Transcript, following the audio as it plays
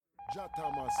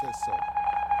Jatama says so.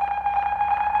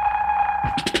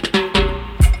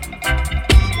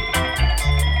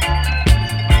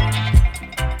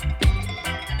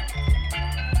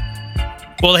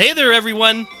 Well, hey there,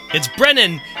 everyone. It's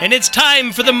Brennan, and it's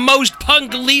time for the most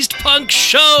punk, least punk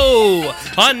show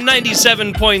on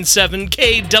 97.7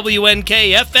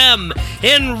 KWNK FM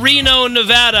in Reno,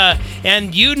 Nevada.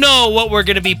 And you know what we're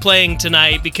going to be playing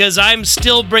tonight because I'm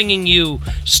still bringing you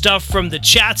stuff from the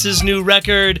Chats' new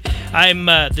record.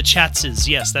 The Chats',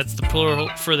 yes, that's the plural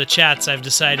for the Chats, I've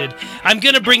decided. I'm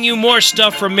going to bring you more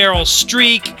stuff from Meryl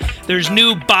Streak. There's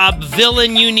new Bob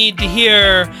Villain you need to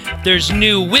hear. There's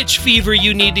new Witch Fever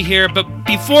you need to hear. But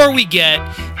before we get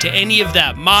to any of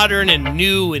that modern and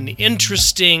new and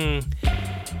interesting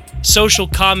social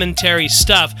commentary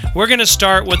stuff, we're going to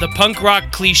start with a punk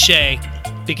rock cliche,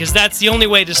 because that's the only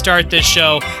way to start this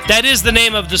show. That is the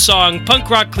name of the song, Punk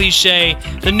Rock Cliche,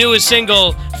 the newest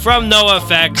single from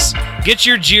NoFX. Get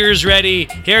your jeers ready.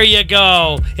 Here you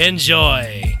go.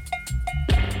 Enjoy.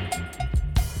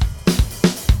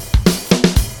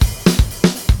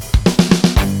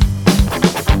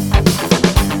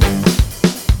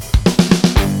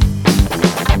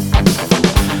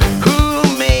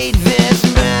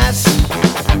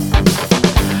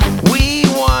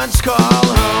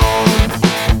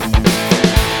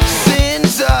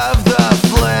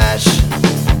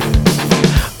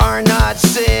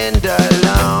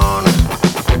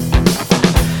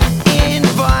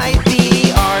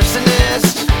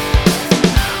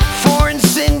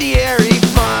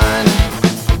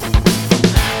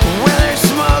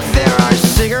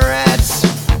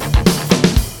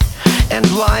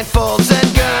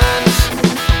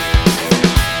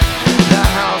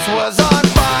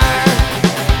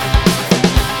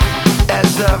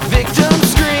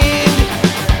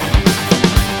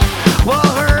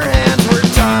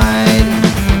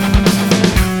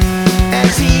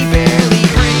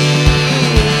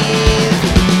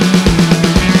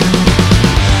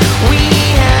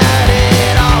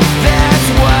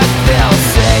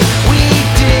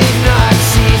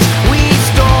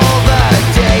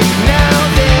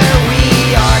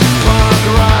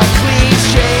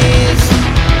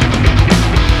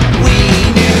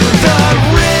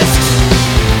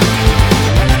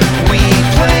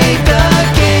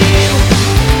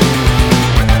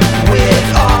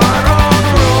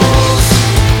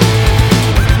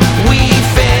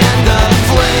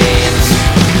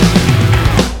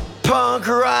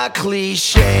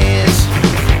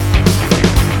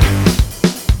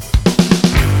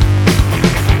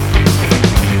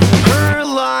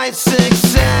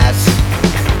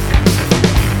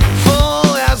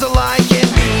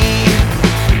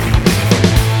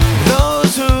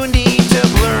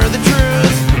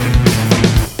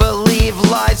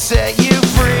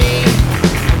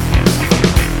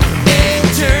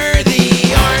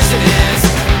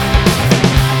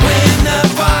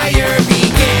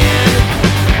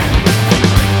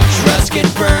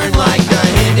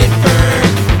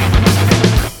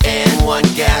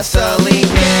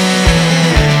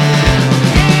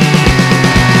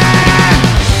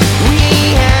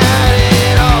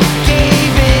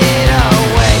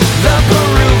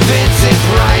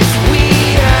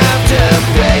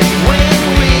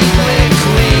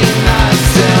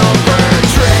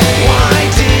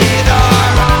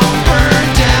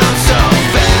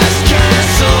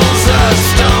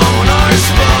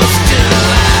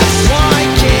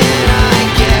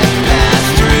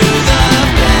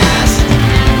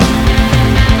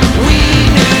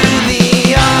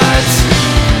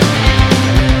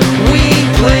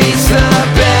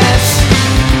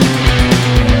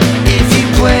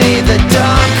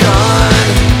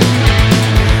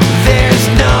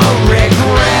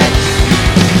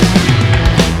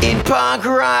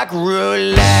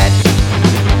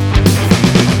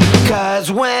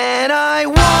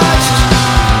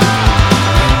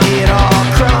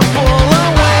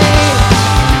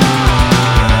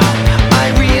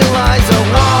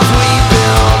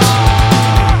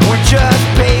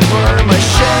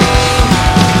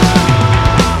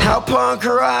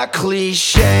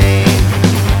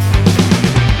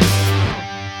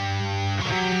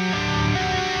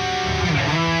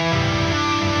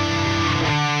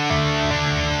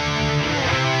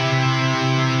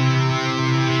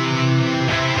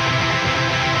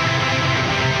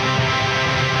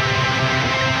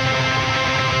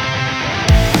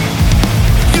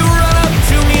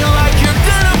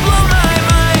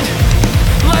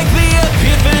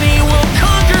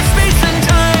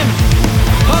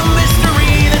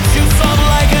 Mystery that you solve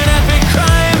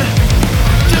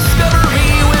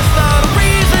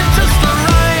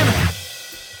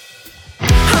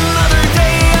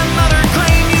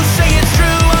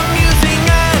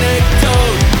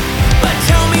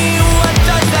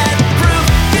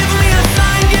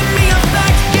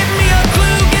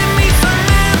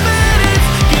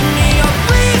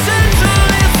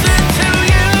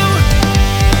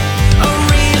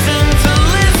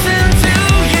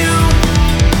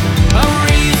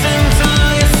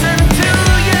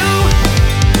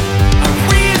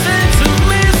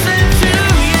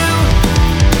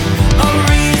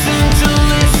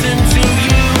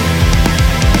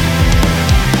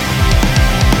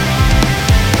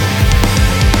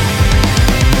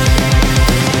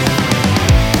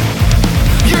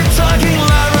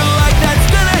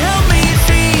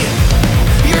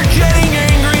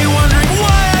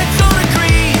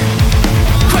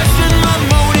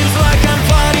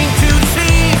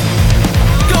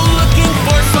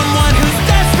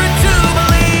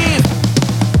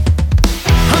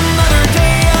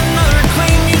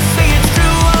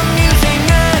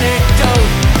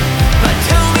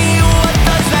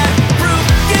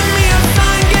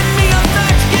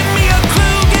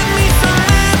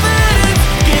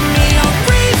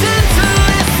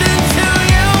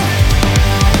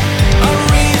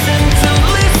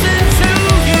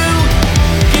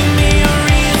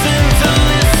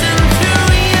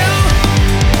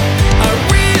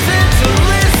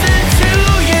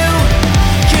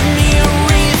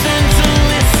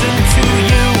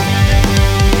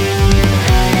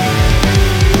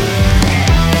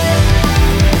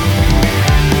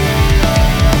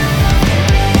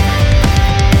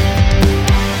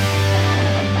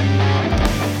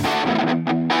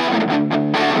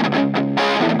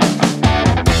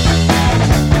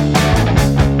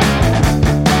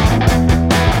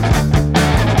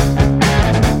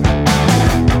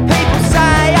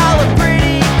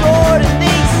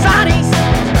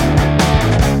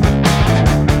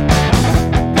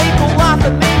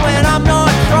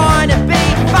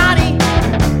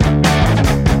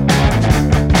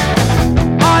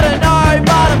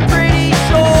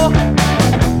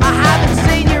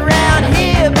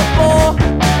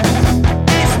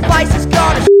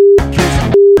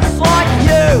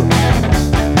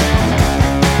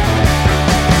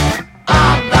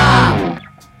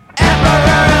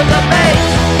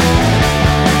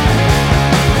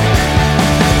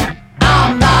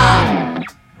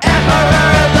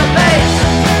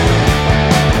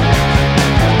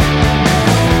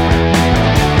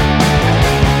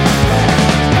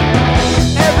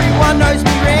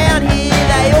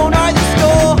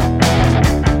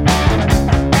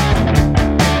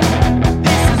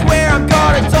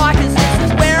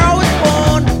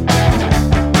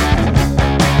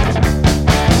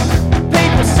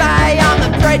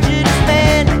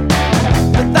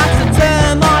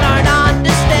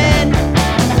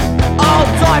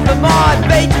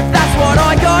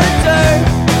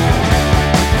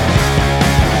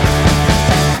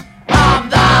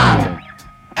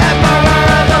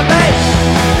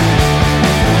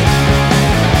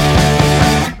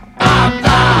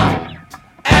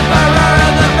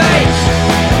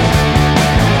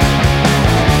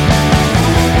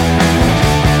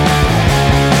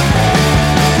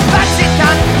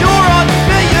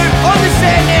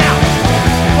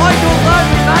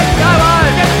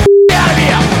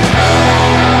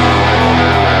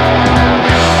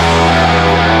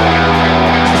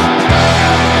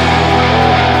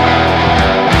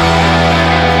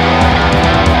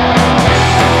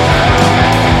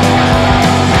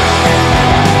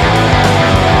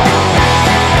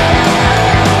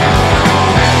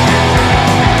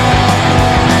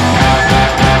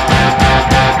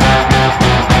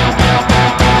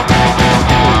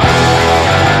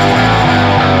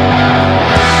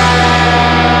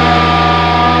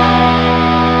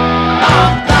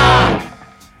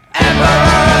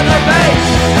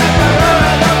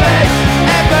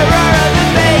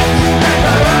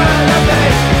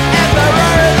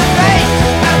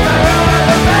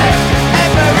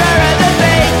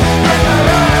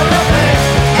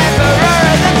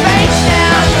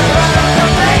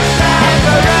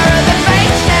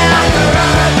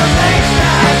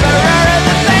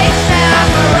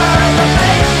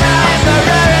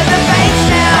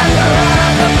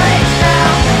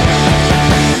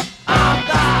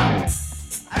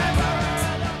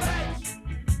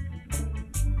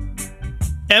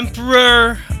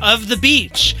Emperor of the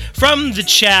Beach. From the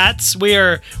chats, we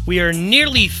are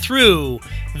nearly through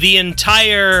the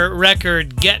entire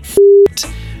record, Get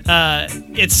F***ed.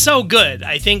 It's so good.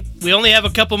 I think we only have a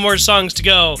couple more songs to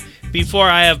go before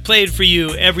I have played for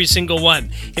you every single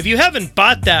one. If you haven't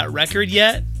bought that record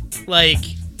yet, like,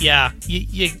 yeah,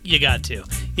 you got to.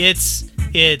 It's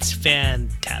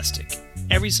fantastic.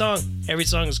 Every song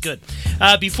is good.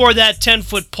 Before that,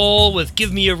 10-Foot Pole with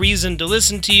Give Me a Reason to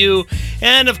Listen to You.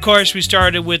 And of course, we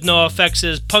started with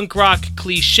NoFX's Punk Rock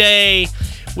Cliché,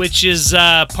 which is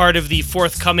part of the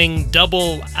forthcoming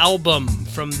double album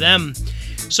from them.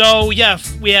 So yeah,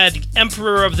 we had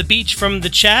Emperor of the Beach from the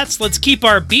chats. Let's keep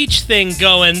our beach thing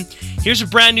going. Here's a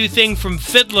brand new thing from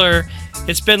Fiddler.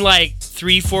 It's been like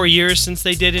 3-4 years since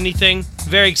they did anything.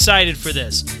 Very excited for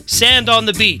this. Sand on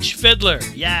the Beach, Fiddler,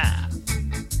 yeah.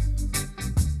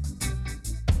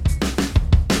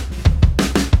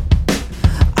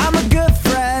 I'm a good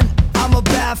friend, I'm a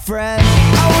bad friend.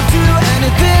 I will do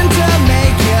anything to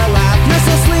make you laugh. You're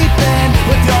still sleeping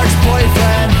with your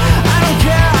ex-boyfriend. I don't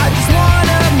care, I just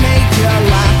wanna make you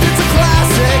laugh. It's a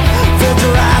classic, full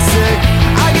Jurassic.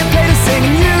 I get paid to sing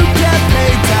and you get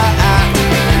paid to act,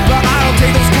 but I don't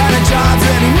take those kind of jobs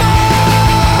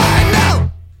anymore,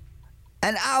 no!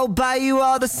 And I'll buy you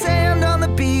all the sand on the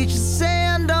beach,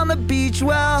 sand on the beach.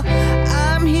 Well,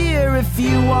 I'm here if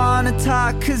you wanna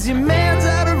talk, cause your man's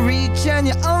out of reach and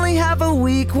you only have a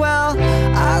week. Well,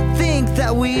 I think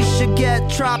that we should get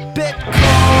tropical,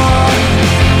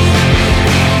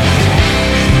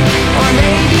 or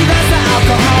maybe that's the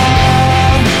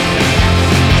alcohol,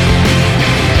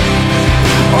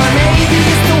 or maybe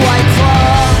it's the White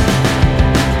Claw.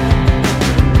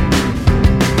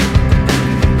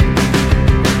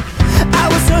 I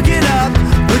was hooking up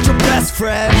with your best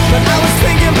friend, but I was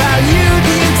thinking about you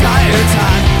the entire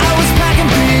time. I was packing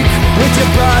beef with your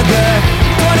brother.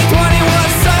 2020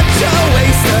 was such a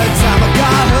waste of time. I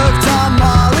got hooked on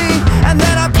Molly, and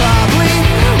then I probably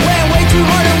went way too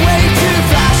hard and way too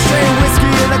fast. Straight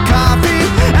whiskey and a coffee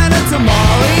and a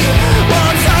tamale. Well,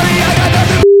 I'm sorry, I got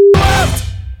nothing left.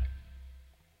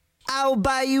 I will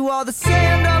buy you all the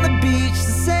sand on the beach,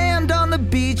 the sand on the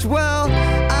beach. Well,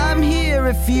 I'm here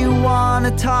if you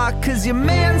wanna talk, cause your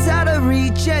man's out of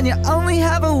reach and you only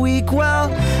have a week.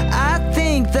 Well, I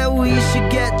think that we should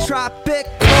get tropical,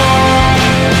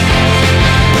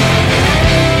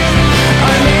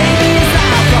 or maybe it's the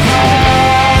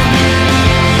alcohol,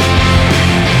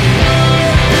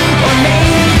 or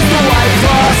maybe it's the White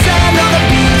Claw. Sand on the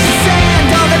beach,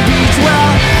 sand on the beach.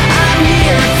 Well, I'm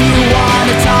here if you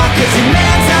wanna talk, cause your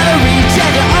man's out of reach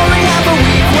and you only have a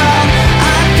week. Well,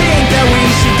 I think that we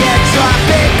should get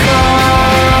tropical,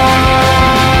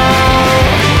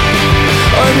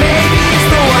 or maybe it's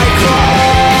the White Claw.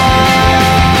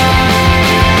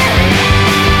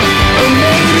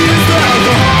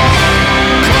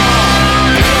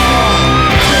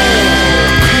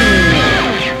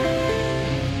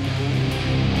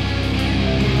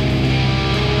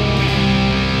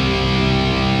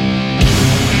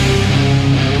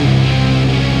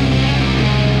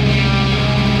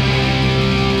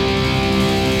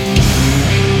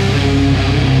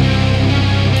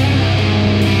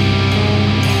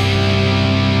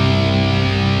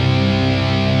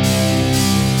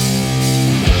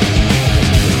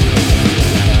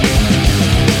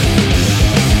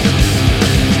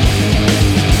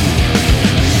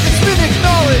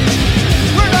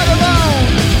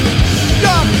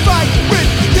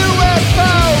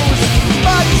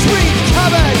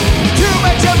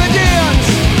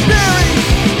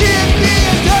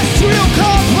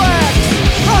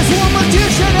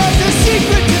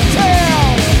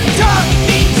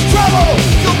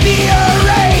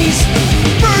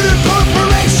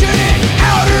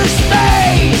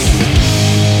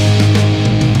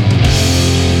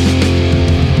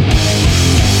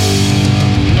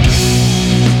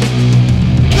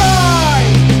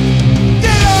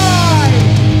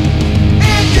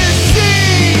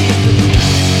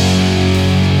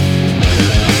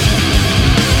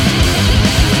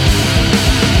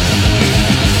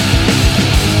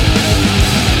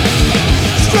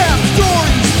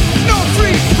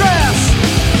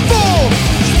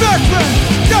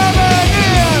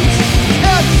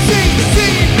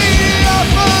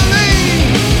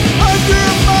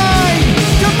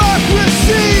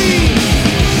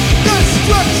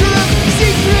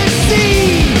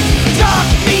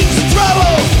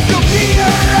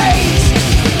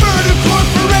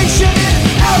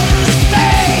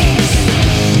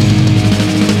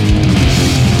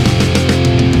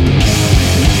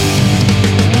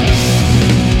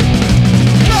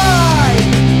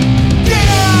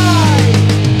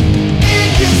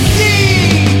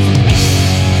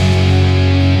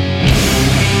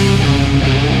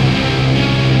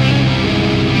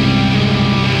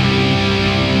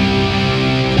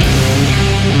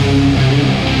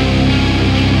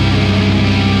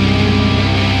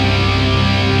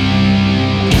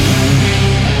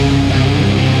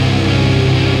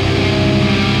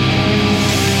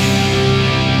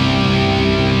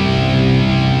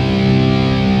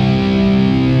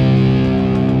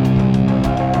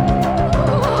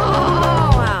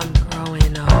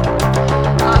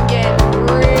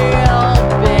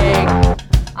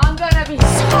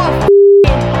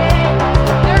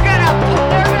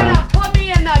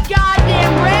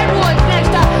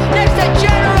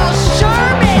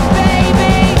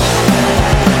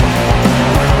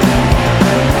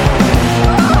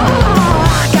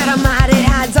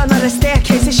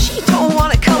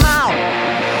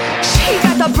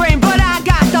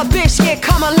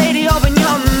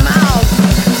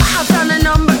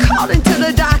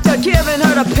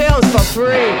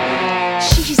 free.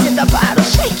 She's in the bottle,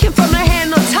 shaking from her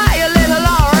hand, no tie a little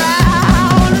all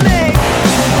around me.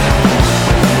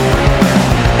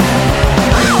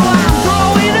 Oh, I'm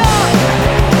growing up.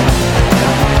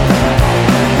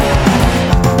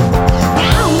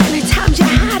 How many times you're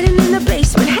hiding in the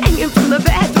basement, hanging from the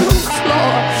bathroom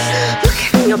floor?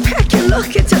 Looking in your pack, you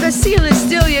look into the ceiling,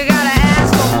 still you gotta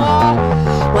ask for more.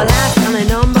 Well, I found a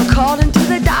number, called into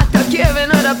the doctor, giving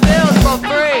her the pills for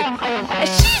free. And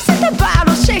she's in the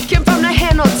bottle, shaking from the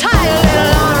hand, no tie a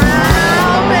little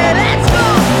around me. Let's go.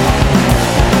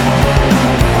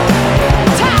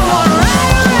 Tie one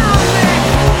right around me.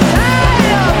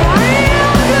 Tie up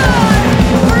real good.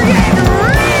 We're getting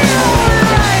real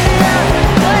right here.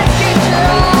 Let's get you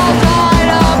all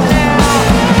tied up now.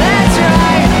 That's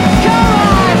right. Come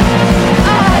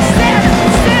on. Sit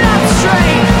up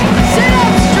straight. Sit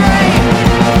up straight.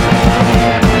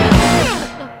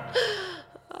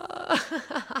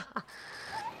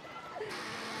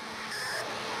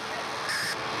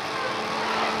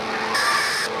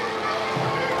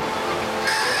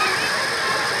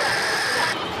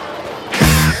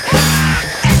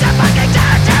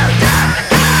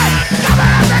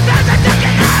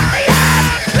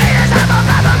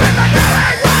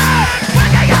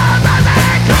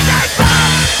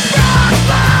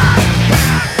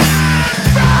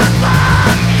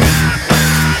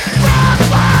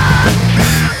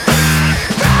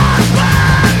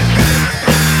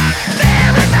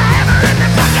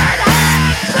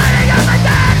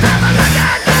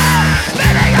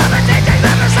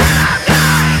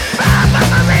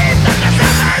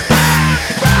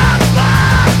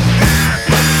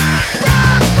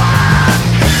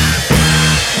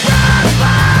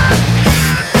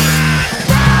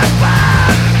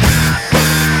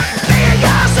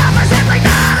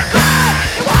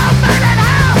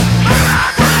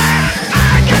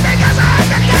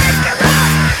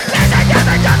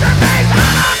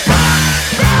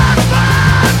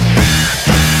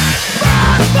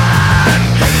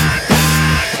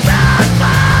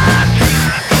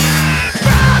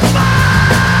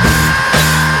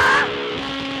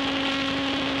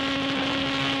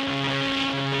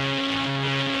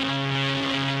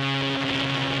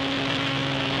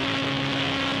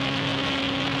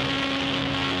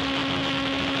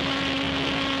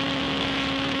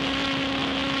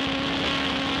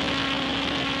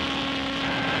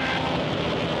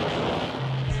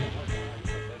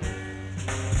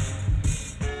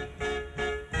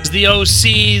 The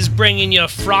OCs bringing you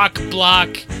Frock Block.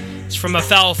 It's from A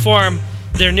Foul Form,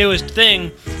 their newest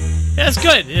thing. Yeah, it's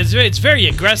good. It's very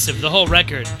aggressive, the whole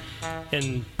record.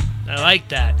 And I like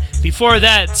that. Before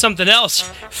that, something else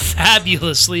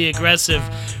fabulously aggressive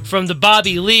from the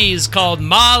Bobby Lees called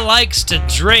Ma Likes to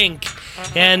Drink.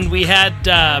 And we had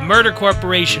Murder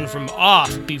Corporation from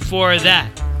Off before that.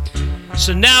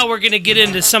 So now we're going to get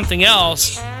into something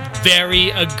else very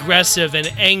aggressive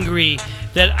and angry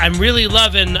that I'm really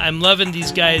loving. I'm loving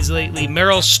these guys lately.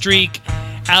 Meryl Streak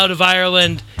out of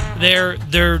Ireland.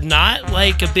 They're not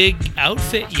like a big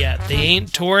outfit yet. They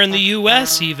ain't touring the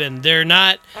US even. They're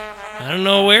not, I don't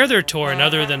know where they're touring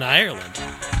other than Ireland.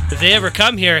 If they ever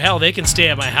come here, hell, they can stay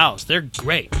at my house. They're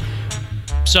great.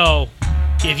 So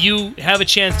if you have a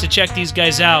chance to check these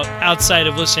guys out outside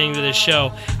of listening to this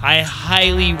show, I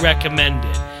highly recommend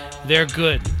it. They're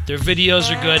good. Their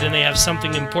videos are good, and they have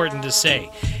something important to say.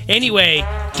 Anyway,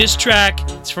 this track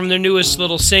is from their newest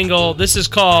little single. This is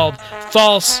called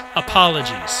False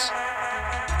Apologies.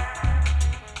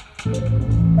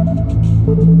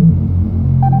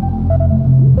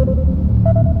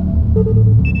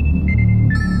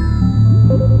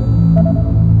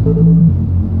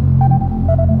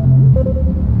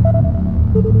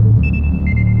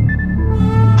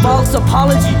 False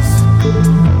apologies.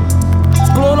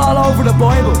 Blood all over the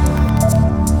Bible.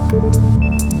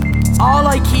 All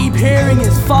I keep hearing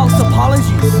is false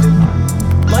apologies,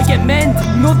 like it meant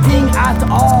nothing at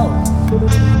all.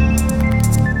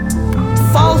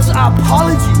 False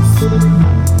apologies.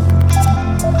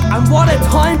 And what a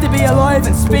time to be alive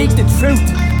and speak the truth.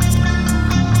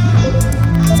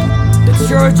 The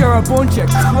church are a bunch of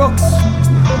crooks,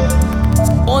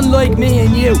 unlike me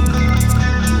and you.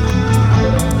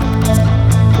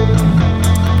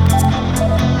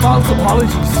 False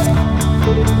apologies.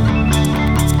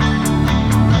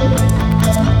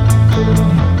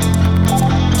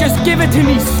 Just give it to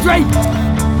me straight.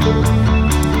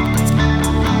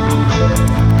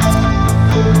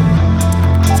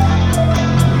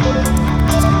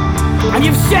 And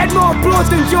you've shed more blood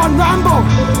than John Rambo.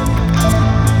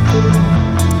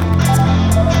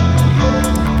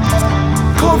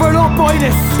 Covered up by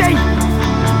the state.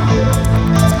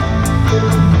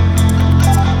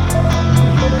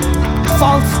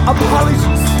 False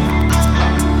apologies.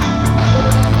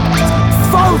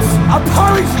 False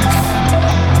apologies.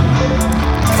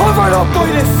 Covered up by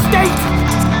the state.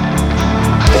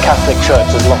 The Catholic Church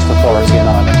has lost authority in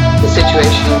Ireland. The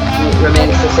situation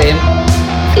remains the same.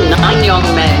 9 young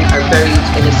men are buried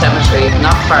in a cemetery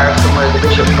not far from where the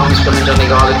bishop comes from in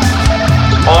Donegal.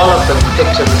 All of them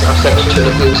victims of sexual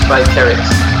abuse by clerics.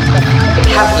 The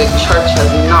Catholic Church has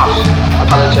not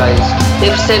apologised.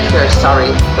 They've said they're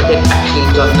sorry, but they've actually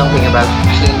done nothing about it.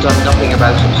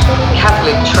 The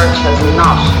Catholic Church has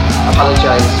not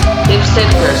apologised. They've said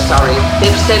they're sorry,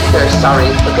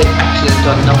 but they've actually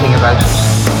done nothing about it.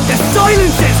 The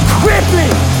silence is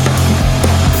crippling.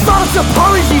 False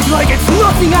apologies like it's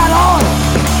nothing at all.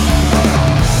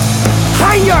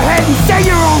 Hang your head and say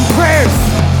your own prayers.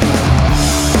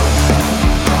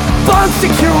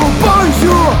 Bonjour,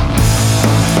 bonjour.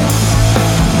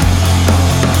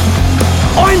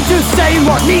 I'm just saying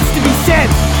what needs to be said.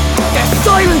 The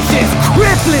silence is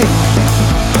crippling.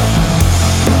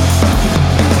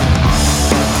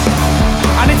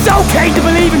 And it's okay to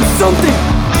believe in something,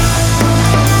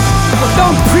 but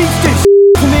don't preach this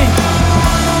to me.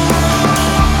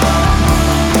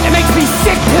 It makes me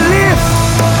sick to live.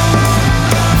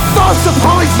 False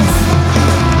apologies.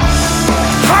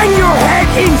 Hang your head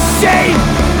in shame.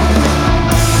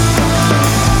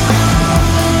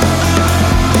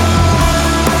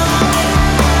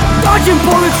 Dodging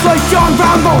bullets like John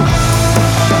Rambo.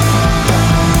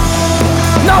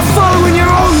 Not following your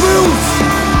own rules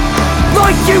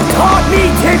like you taught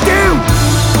me to do.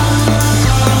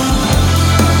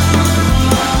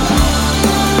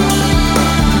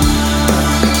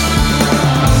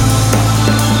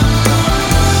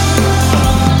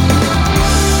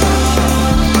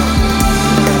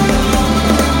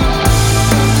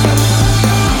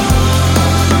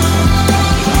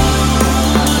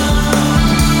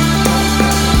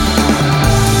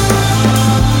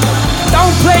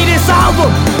 Play this album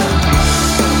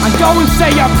and go and say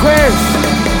your prayers.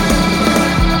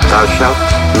 Thou shalt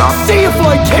not. See if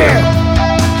I care.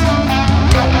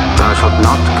 Thou shalt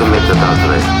not commit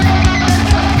adultery.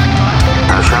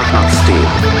 Thou shalt not steal.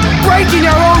 Breaking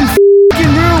your own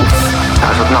f***ing rules.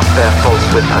 Thou shalt not bear false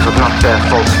witness. Thou shalt not bear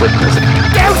false witness.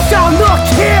 Thou shalt not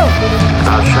kill.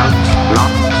 Thou shalt not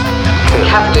kill. The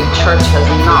Catholic Church has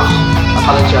not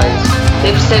apologised.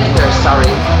 They've said they're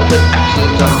sorry, but they've actually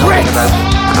done nothing about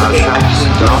it. They've actually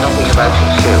done nothing about it.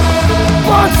 Kill.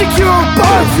 Bonjour,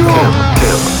 bonjour.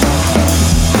 Kill.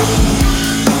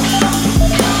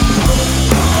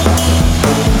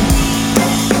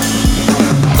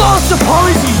 False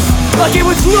apologies, like it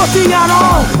was nothing at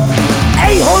all.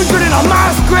 800 in a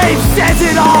mass grave says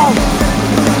it all.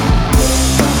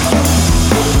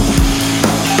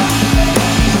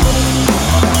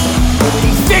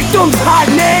 These victims had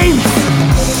names.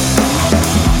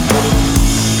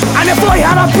 And if I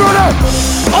had a brother,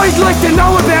 I'd like to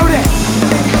know about it.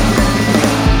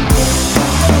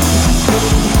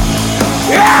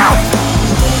 Yeah!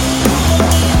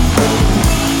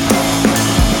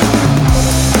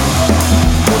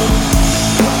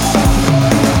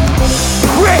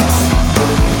 Pricks!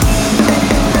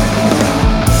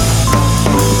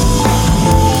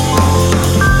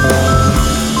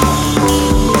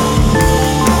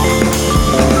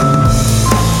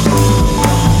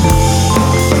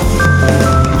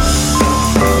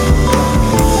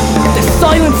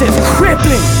 Silence is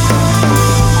crippling.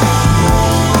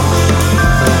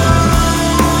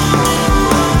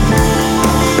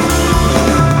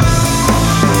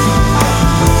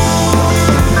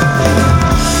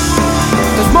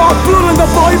 There's more blood in the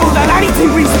Bible than anything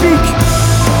we speak.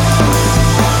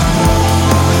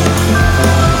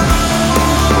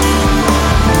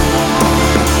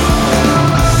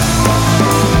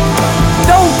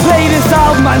 Don't play this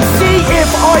album and see if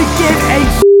I give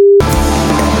a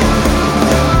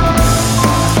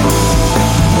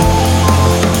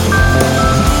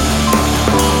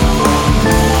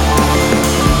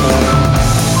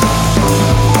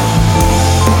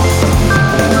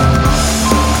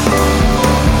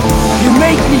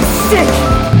make me sick.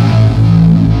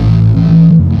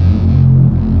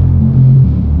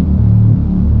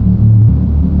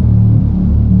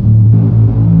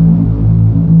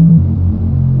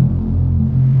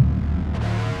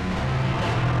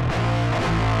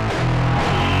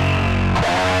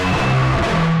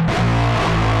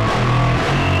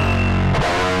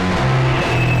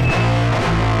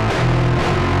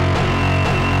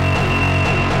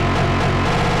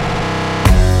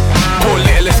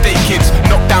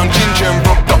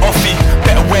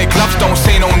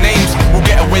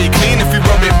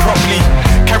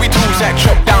 That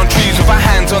chop down trees with our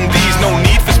hands on these, no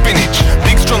need for spinach.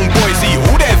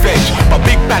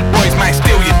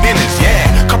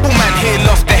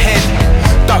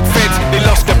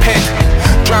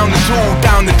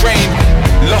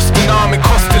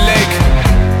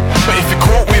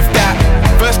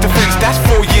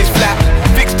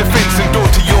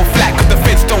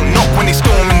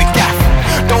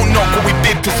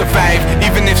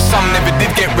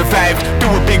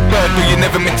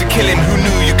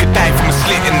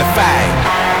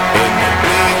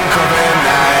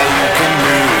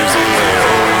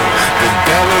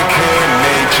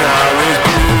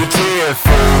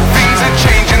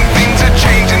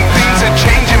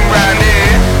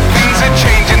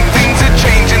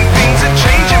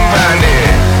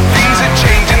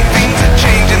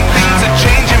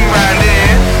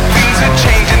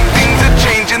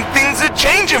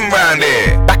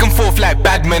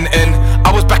 badminton.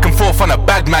 I was back and forth on a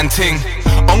bad man ting,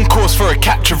 on course for a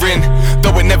capturing,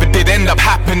 though it never did end up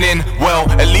happening. Well,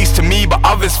 at least to me, but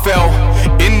others fell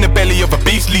in the belly of a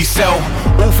beastly cell.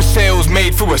 All for sales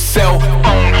made through a cell.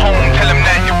 Phone home, tell them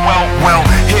that you're well. Well,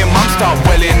 hear mum start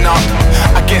welling up.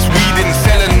 I guess we didn't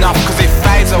sell enough, cause if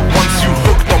Pfizer wants you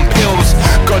hooked on pills,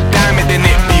 god damn it, then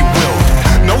it be willed.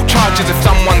 No charges if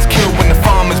someone's killed when the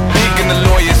farmer's big and the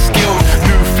lawyer's skilled.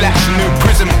 New flats and new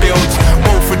prison builds,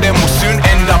 both of them will soon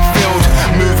end up filled.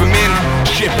 Move them in,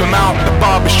 ship them out. The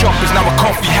barbershop is now a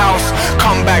coffee house.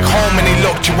 Come back home and they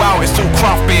locked you out. It's all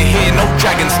craft beer here, no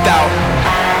dragon stout.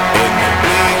 In the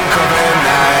blink of an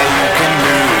eye you can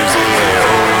lose it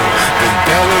all. The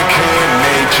delicate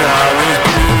nature is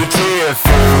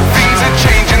beautiful. Things are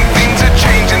changing, things are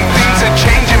changing, things are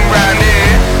changing round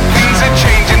here. Things are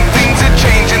changing, things are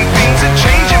changing, things are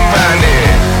changing round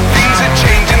here. Things are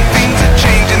changing, things are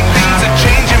changing, things are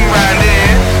changing round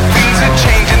here. Things are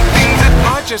changing, things are...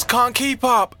 I just can't keep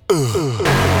up.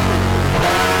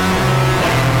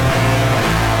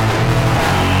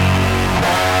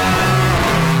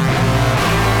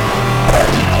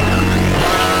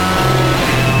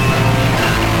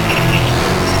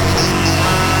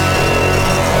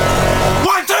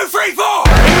 One, two, three, four.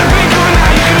 In the blink of an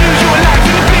eye you can lose your life.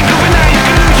 In the blink of an eye you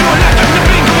can lose your life. In the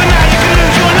blink of an eye you can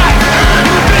lose your life.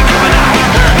 In the blink of an eye.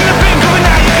 In the blink of an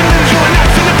eye you can lose your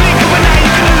life. In the blink of an eye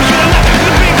you can lose your life. In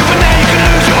the blink of an eye you can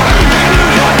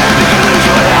lose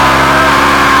your life.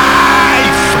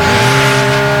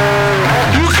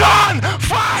 You can't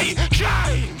fight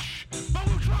change, but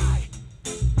we'll try.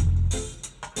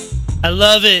 I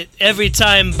love it every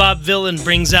time Bob Vylan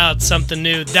brings out something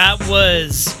new. That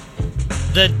was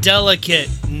The Delicate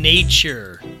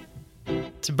Nature.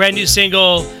 It's a brand new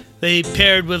single. They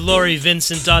paired with Laurie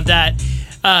Vincent on that.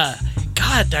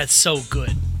 God, that's so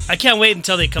good. I can't wait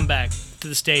until they come back to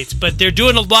the States. But they're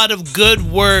doing a lot of good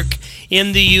work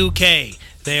in the UK.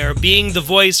 They are being the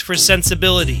voice for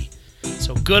sensibility.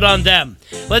 So good on them.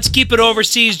 Let's keep it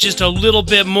overseas just a little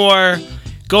bit more.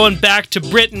 Going back to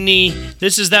Brittany,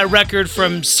 this is that record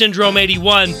from Syndrome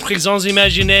 81, Prisons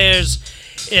Imaginaires.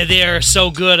 They are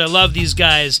so good. I love these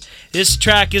guys. This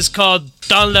track is called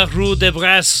Dans la rue de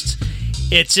Brest.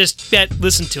 It's just,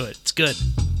 listen to it. It's good.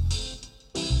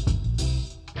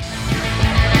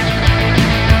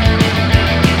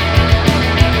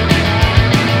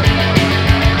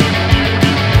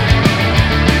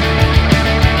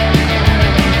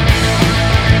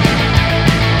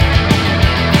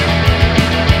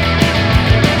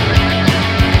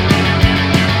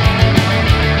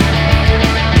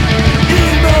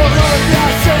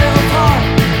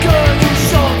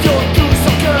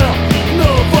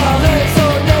 Nos voix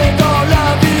résonner dans la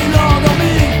ville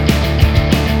endormie.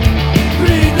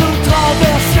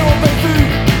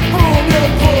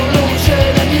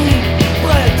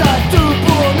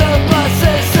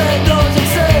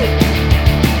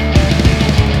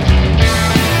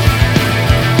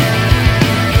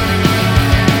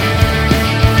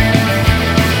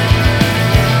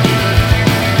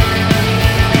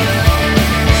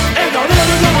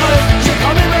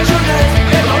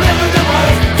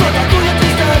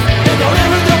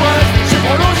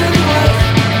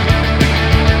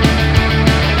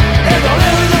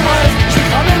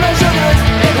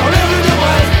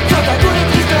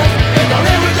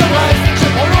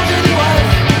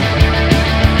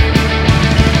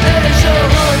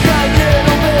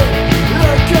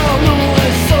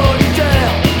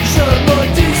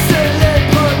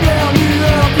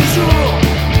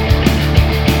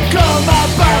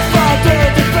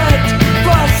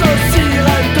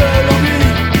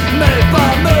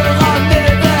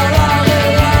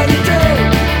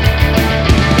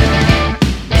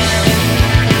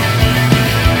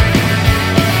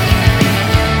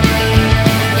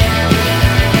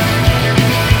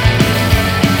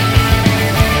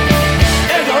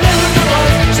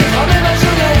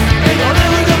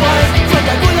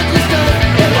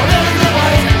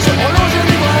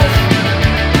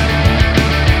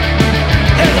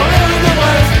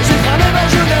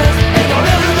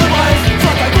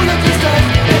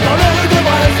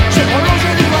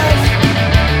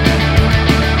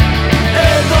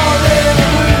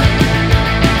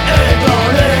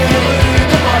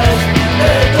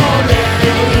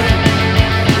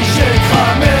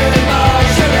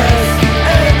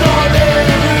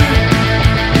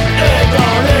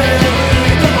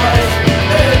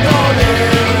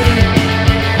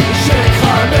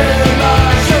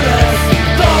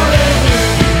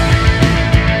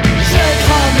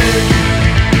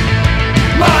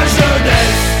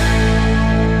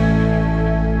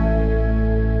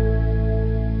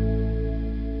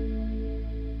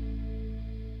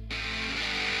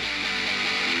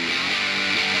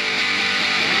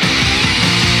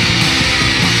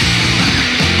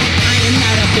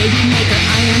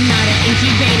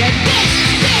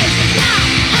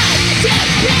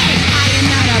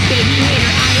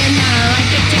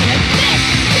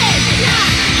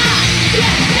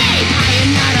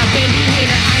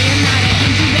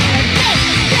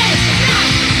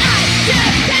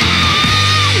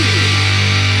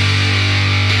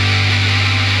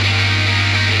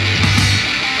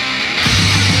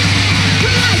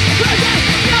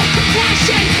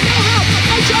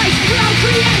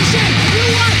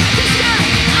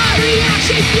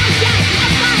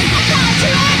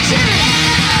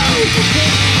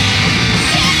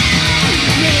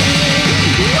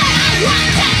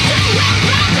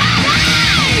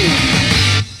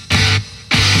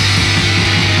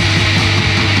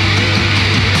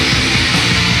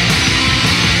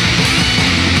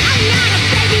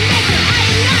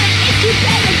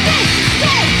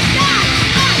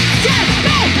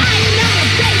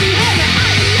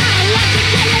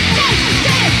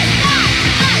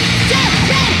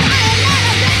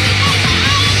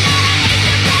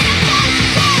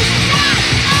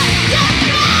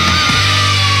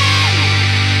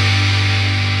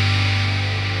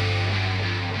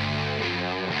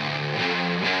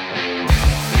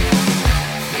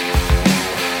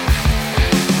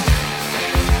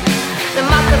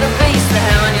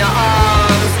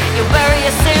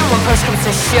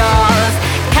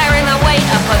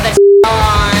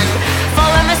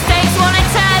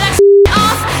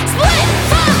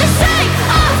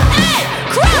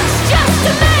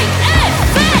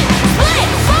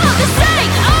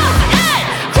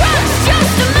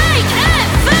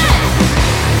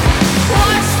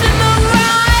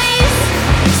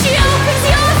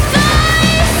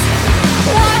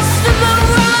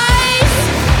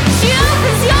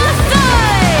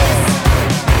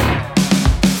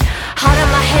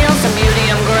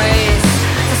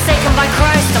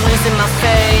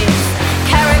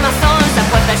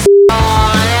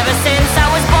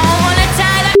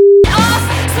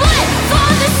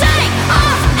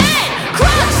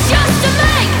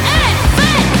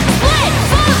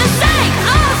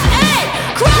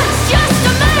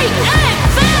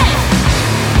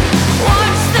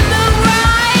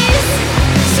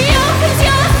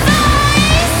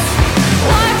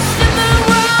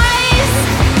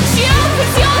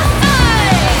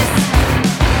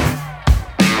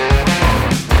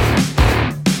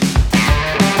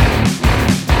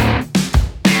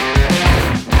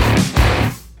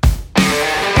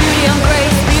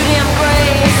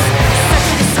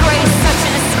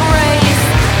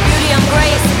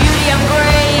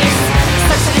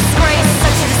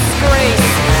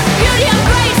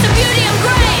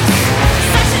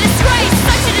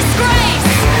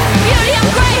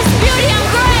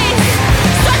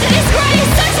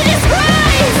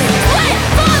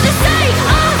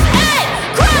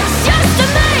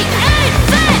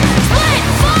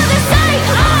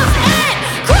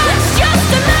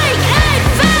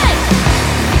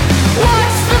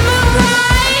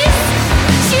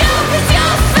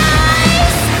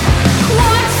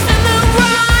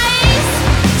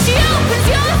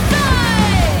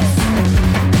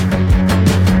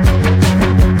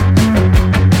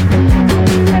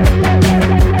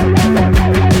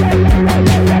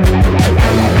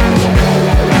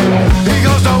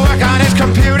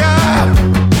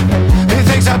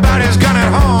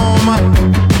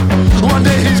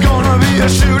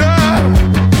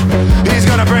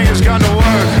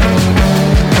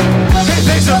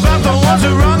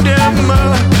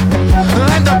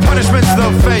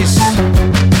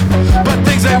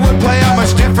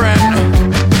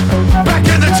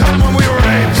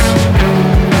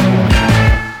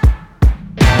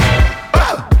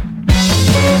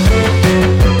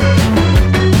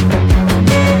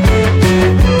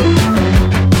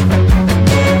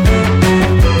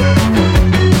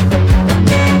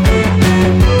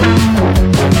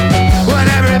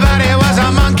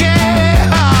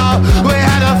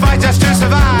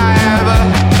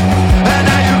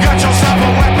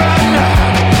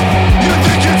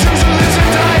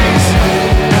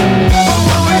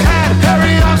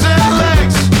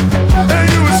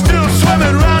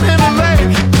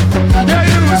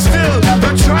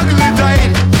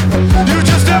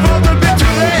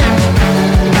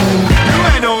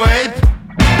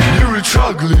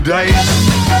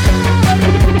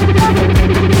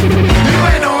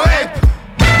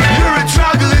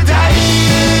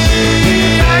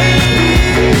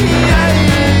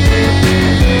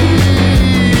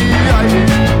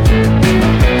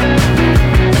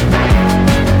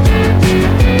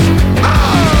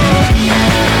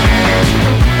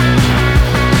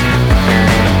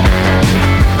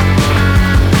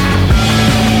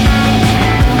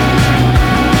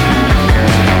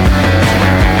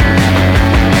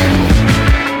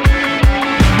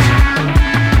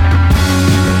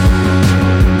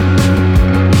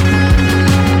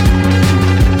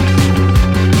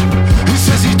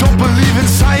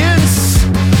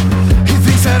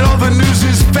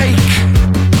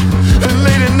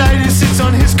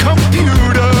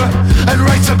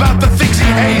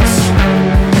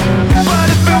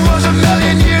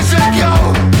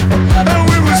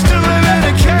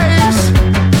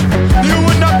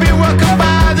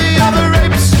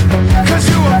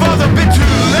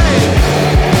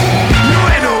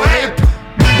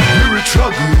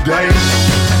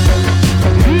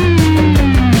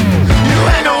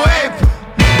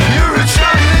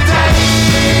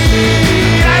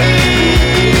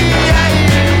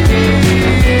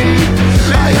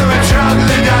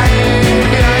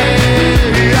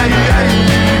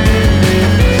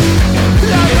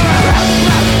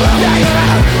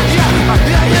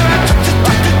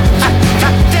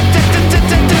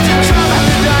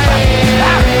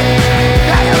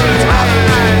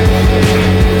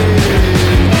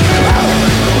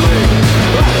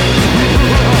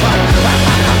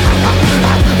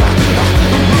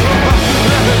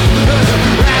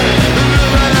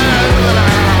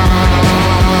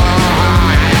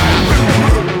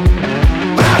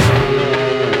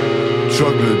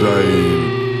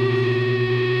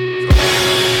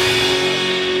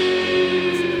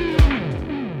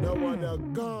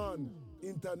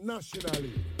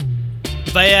 internationally.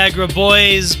 Viagra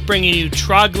Boys bringing you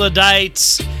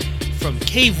Troglodytes from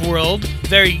Cave World.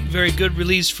 Very, very good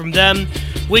release from them.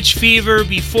 Witch Fever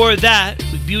before that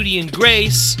with Beauty and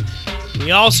Grace.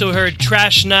 We also heard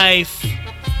Trash Knife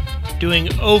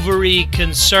doing Ovary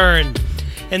Concern.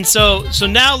 And so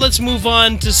now let's move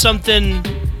on to something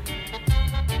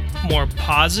more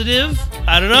positive.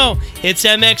 I don't know. It's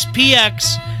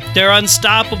MXPX. They're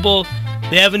Unstoppable.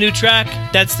 They have a new track.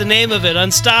 That's the name of it,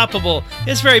 Unstoppable.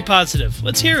 It's very positive.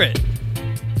 Let's hear it.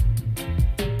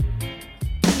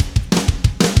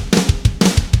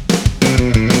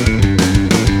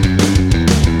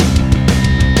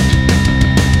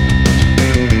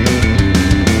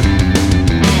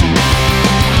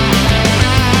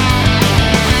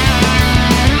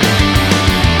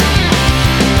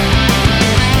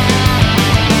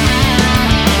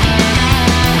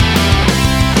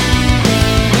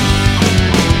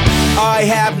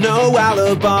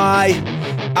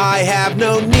 I have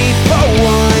no need for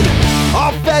one.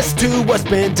 I'll fess to what's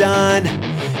been done,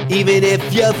 even if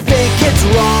you think it's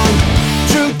wrong.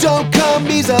 Truth don't come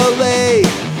easily,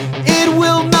 it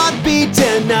will not be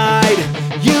denied.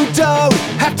 You don't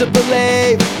have to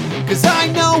believe, cause I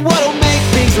know what'll make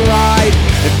things right.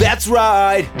 And that's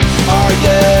right. Are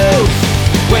you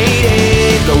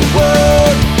waiting? The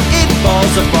world, it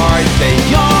falls apart. They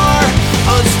are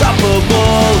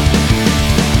unstoppable.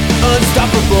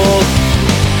 Unstoppable.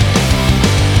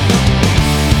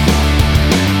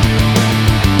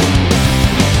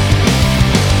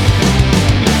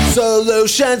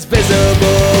 Solutions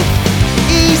visible,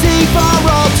 easy for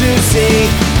all to see.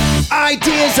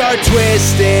 Ideas are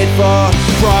twisted for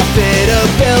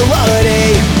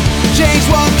profitability. Change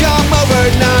won't come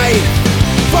overnight.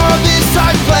 For this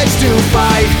I pledge to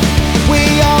fight. We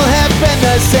all have been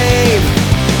the same.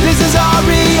 This is our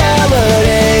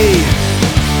reality.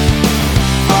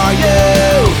 Are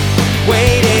you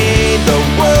waiting? The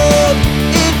world,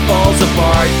 it falls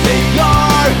apart. They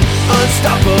are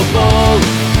unstoppable.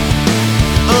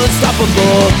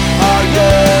 Unstoppable. Are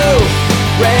you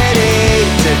ready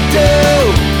to do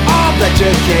all that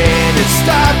you can and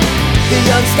stop the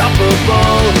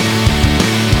unstoppable?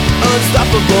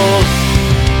 Unstoppable.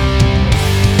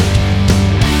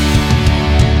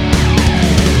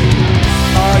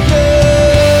 Are you?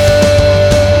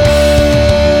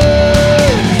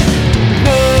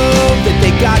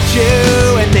 Got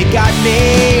you and they got me,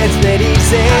 it's not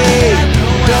easy.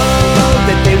 Know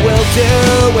that they will do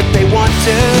what they want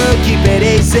to, keep it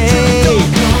easy.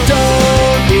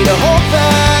 Don't need to hold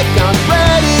back, I'm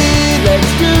ready, let's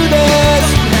do this.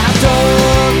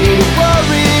 Don't need to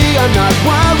worry, I'm not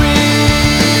worried.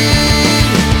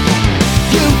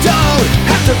 You don't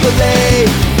have to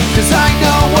believe, cause I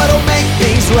know what'll make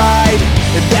things right.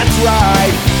 And that's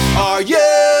right. Are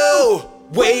you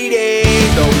waiting?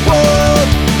 The world,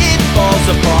 it falls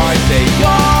apart. They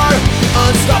are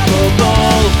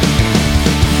unstoppable.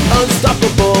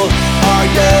 Unstoppable. Are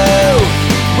you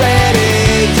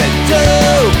ready to do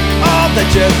all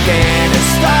that you can and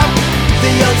stop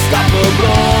the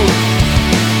unstoppable?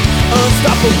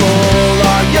 Unstoppable.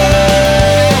 Are you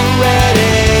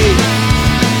ready?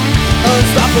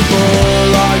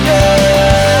 Unstoppable. Are you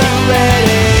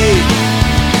ready?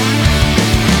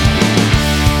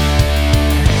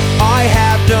 I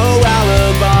have no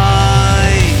alibi.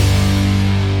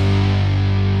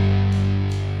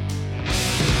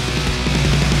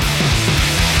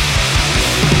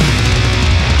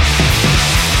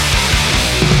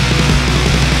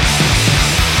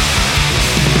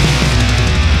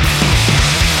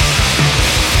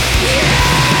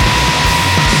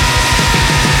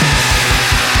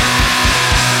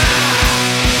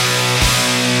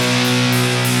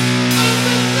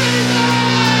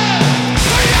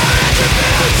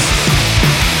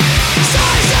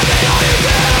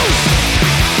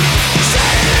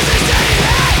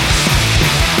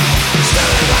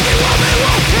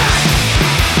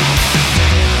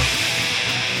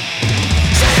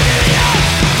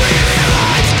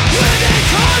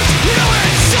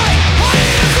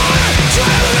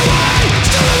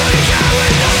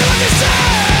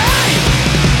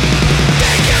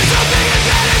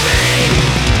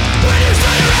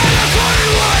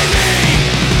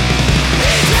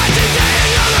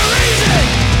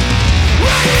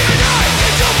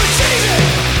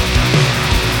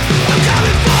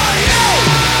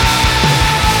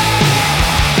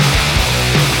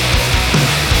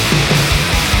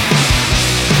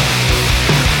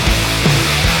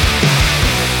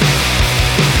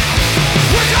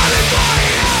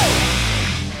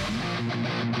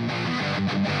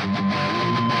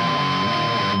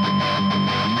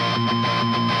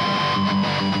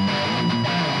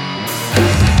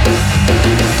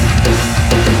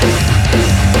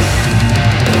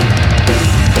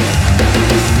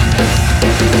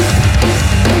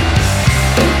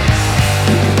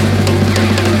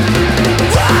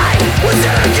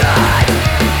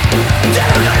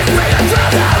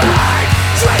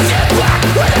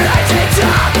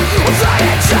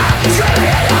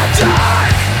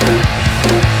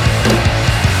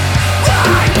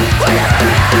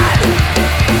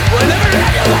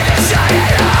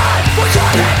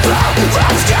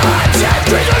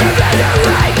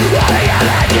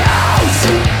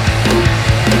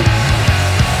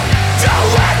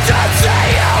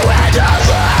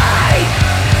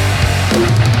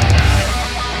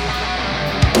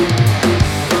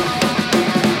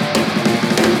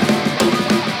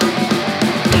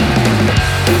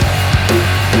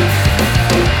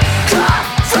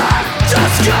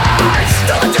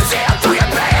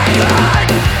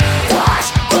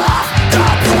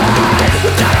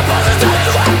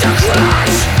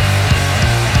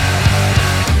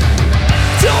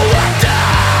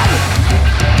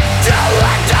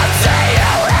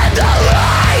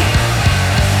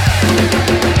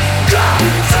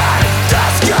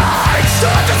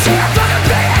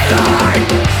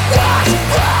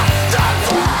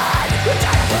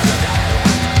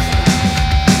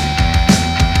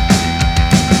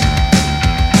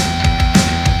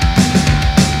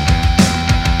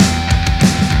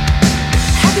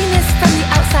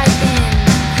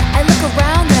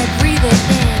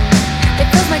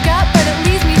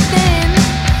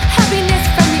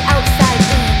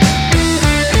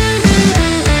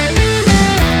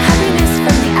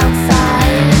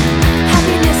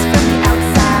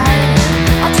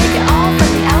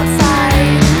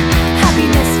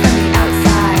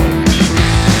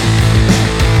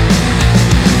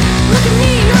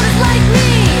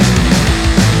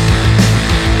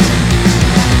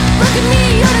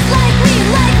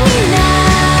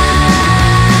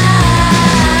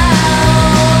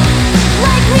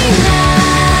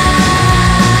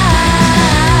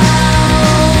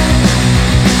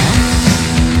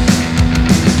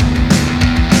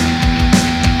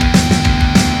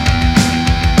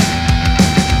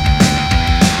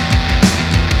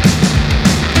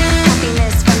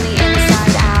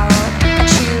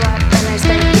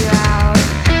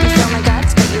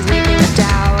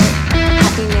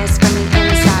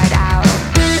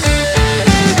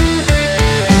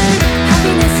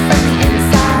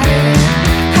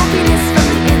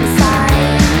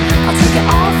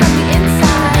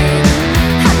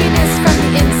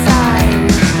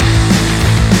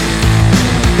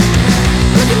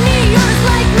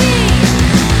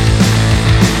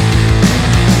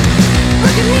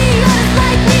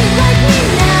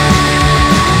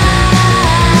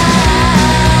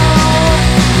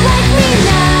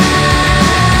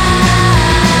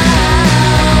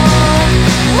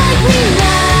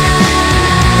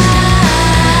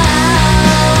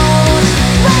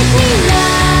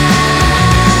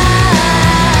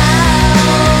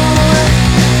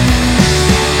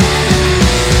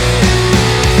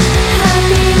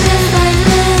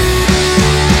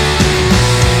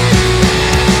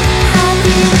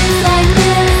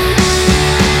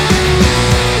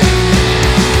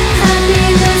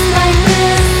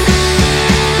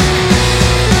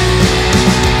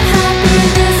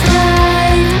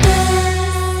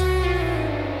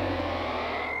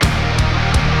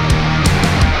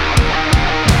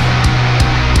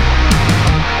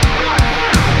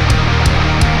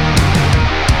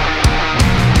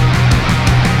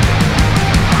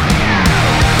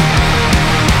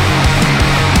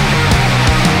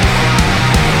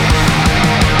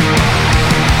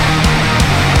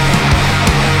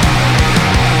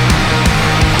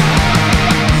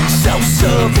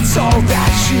 if it's all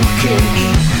that you can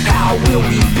eat? How will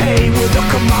we pay with a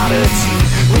commodity?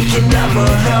 We can never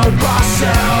help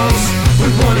ourselves. We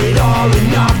want it all and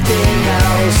nothing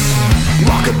else.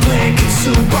 Market plan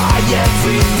consumed by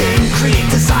everything. Greed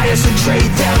desires to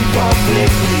trade them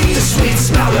publicly. The sweet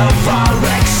smell of our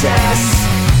excess,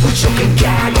 we choke and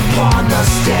gag upon the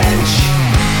stench.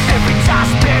 Every time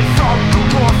spent from the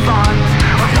war fund,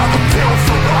 another bill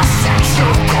for our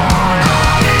sexual crime.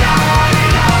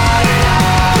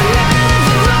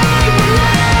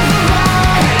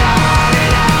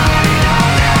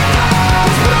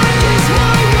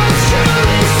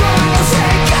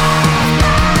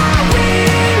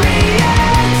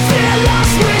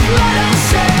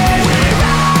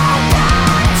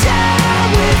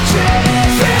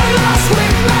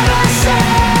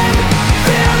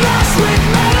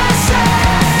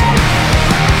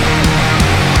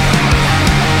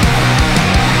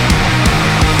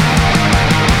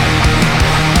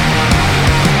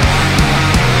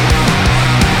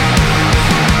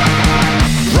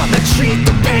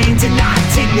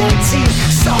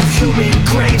 Subhuman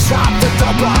grains trapped in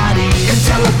the body.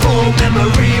 Indelible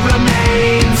memory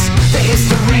remains. The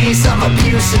histories of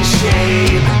abuse and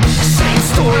shame. Same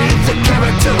story, the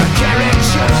character a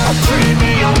caricature. A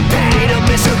premium pain, a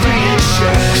misery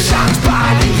insured. Shocked by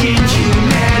the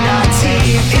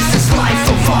inhumanity. Is this life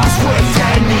of ours worth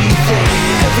anything?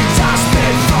 Every time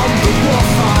spent from the war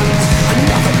fund,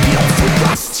 another meal for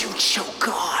us to choke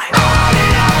on.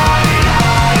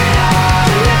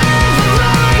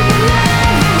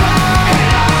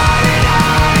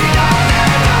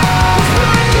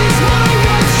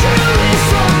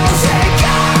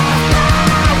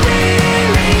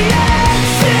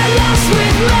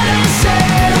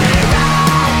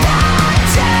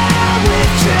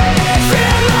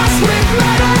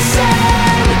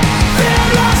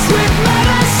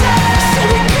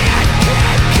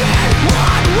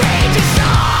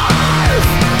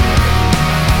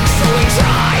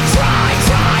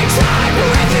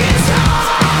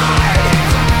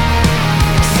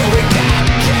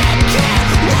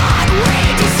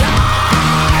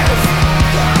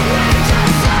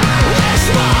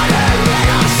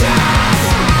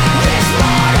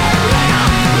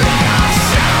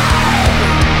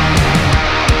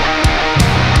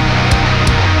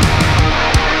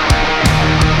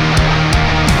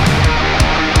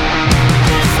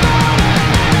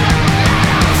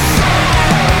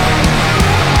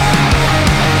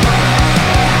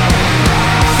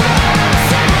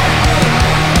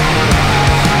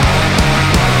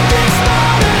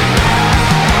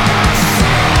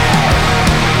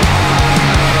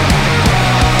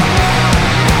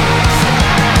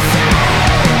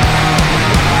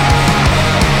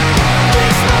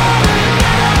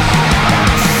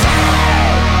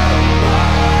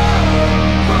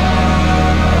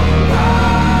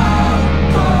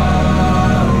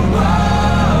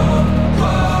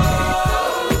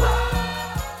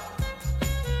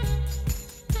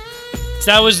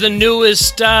 That was the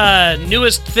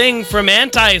newest thing from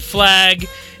Anti-Flag,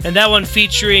 and that one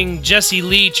featuring Jesse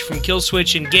Leach from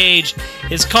Killswitch Engage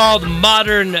is called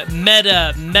Modern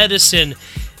Meta Medicine.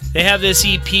 They have this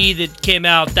EP that came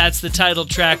out. That's the title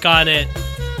track on it.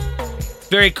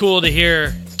 Very cool to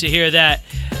hear that.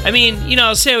 I mean, you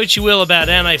know, say what you will about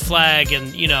Anti-Flag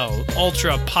and, you know,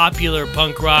 ultra popular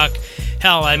punk rock.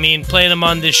 Hell, I mean, playing them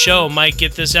on this show might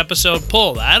get this episode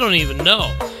pulled. I don't even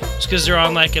know. It's because they're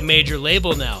on like a major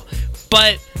label now.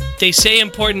 But they say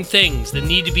important things that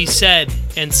need to be said,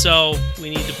 and so we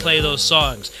need to play those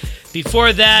songs.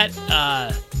 Before that,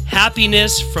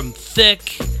 Happiness from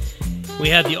Thick. We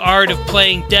had The Art of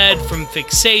Playing Dead from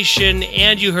Fixation,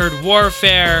 and you heard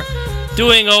Warfare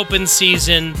doing Open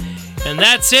Season. And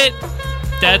that's it.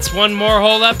 That's one more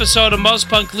whole episode of Most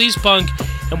Punk, Least Punk.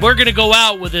 And we're going to go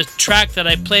out with a track that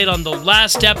I played on the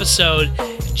last episode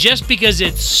just because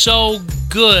it's so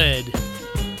good.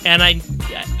 And I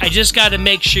just got to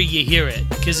make sure you hear it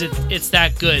because it's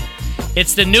that good.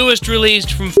 It's the newest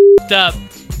released from F***ed Up.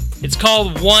 It's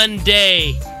called One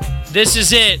Day. This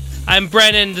is it. I'm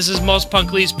Brennan. This is Most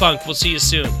Punk, Least Punk. We'll see you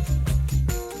soon.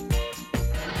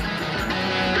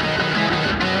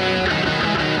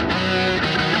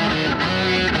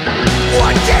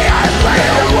 One day I